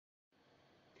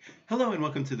Hello and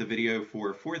welcome to the video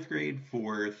for 4th grade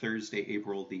for Thursday,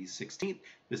 April the 16th.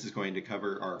 This is going to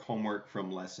cover our homework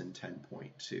from lesson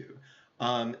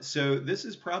 10.2. So this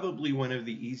is probably one of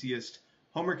the easiest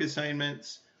homework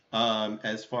assignments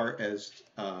as far as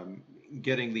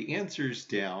getting the answers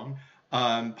down,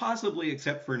 possibly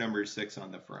except for number 6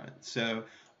 on the front. So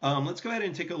let's go ahead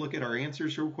and take a look at our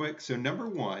answers real quick. So number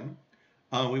 1,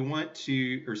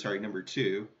 number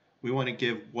 2, we want to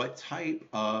give what type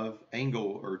of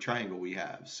angle or triangle we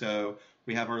have. So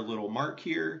we have our little mark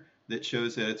here that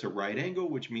shows that it's a right angle,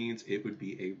 which means it would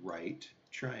be a right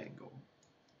triangle.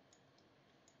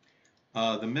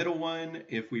 The middle one,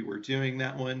 if we were doing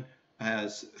that one,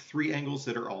 has 3 angles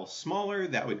that are all smaller.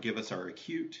 That would give us our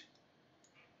acute.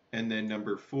 And then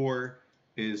number 4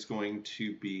 is going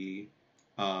to be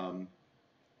an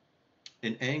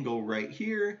angle right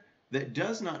here that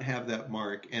does not have that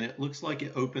mark, and it looks like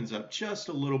it opens up just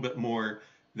a little bit more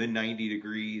than 90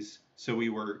 degrees. So we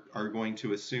are going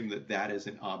to assume that that is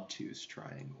an obtuse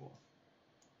triangle.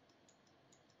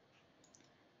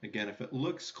 Again, if it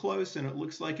looks close and it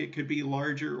looks like it could be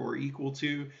larger or equal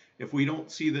to, if we don't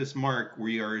see this mark,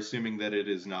 we are assuming that it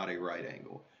is not a right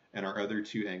angle, and our other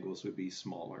 2 angles would be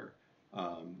smaller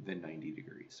than 90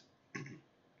 degrees.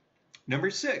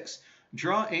 Number 6,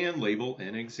 draw and label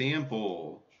an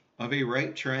example of a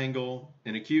right triangle,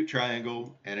 an acute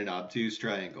triangle, and an obtuse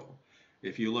triangle.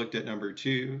 If you looked at number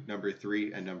 2, number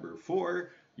 3, and number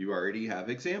 4, you already have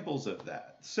examples of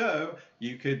that. So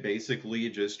you could basically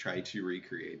just try to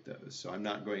recreate those. So I'm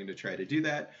not going to try to do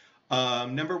that.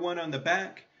 Number 1 on the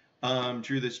back,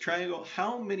 drew this triangle.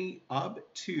 How many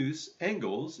obtuse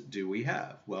angles do we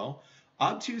have? Well,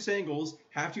 obtuse angles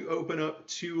have to open up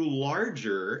to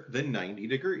larger than 90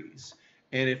 degrees.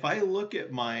 And if I look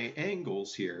at my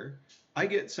angles here, I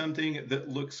get something that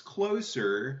looks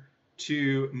closer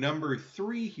to number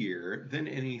 3 here than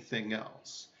anything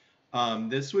else.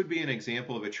 This would be an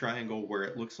example of a triangle where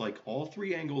it looks like all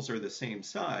 3 angles are the same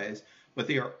size, but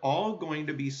they are all going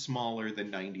to be smaller than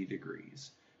 90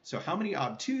 degrees. So how many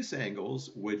obtuse angles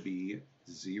would be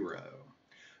 0?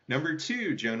 Number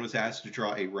 2, Joan was asked to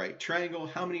draw a right triangle.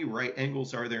 How many right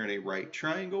angles are there in a right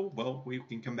triangle? Well, we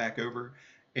can come back over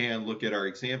and look at our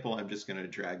example. I'm just going to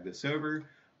drag this over.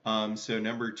 So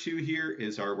number 2 here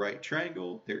is our right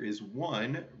triangle. There is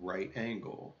 1 right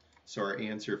angle. So our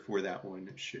answer for that one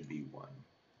should be 1.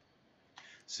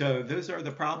 So those are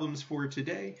the problems for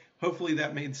today. Hopefully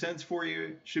that made sense for you.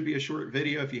 It should be a short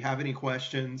video. If you have any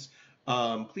questions,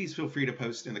 please feel free to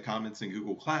post in the comments in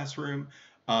Google Classroom.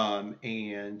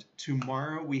 And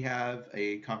tomorrow we have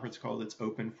a conference call that's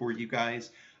open for you guys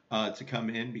to come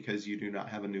in because you do not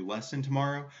have a new lesson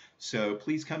tomorrow. So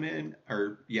please come in,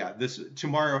 this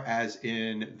tomorrow as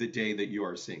in the day that you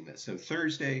are seeing this. So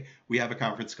Thursday, we have a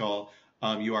conference call.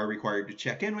 You are required to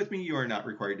check in with me. You are not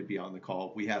required to be on the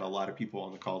call. We had a lot of people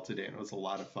on the call today, and it was a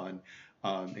lot of fun,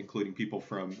 including people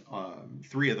from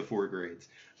 3 of the 4 grades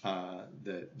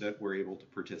that were able to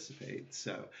participate.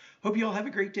 So hope you all have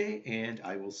a great day, and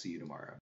I will see you tomorrow.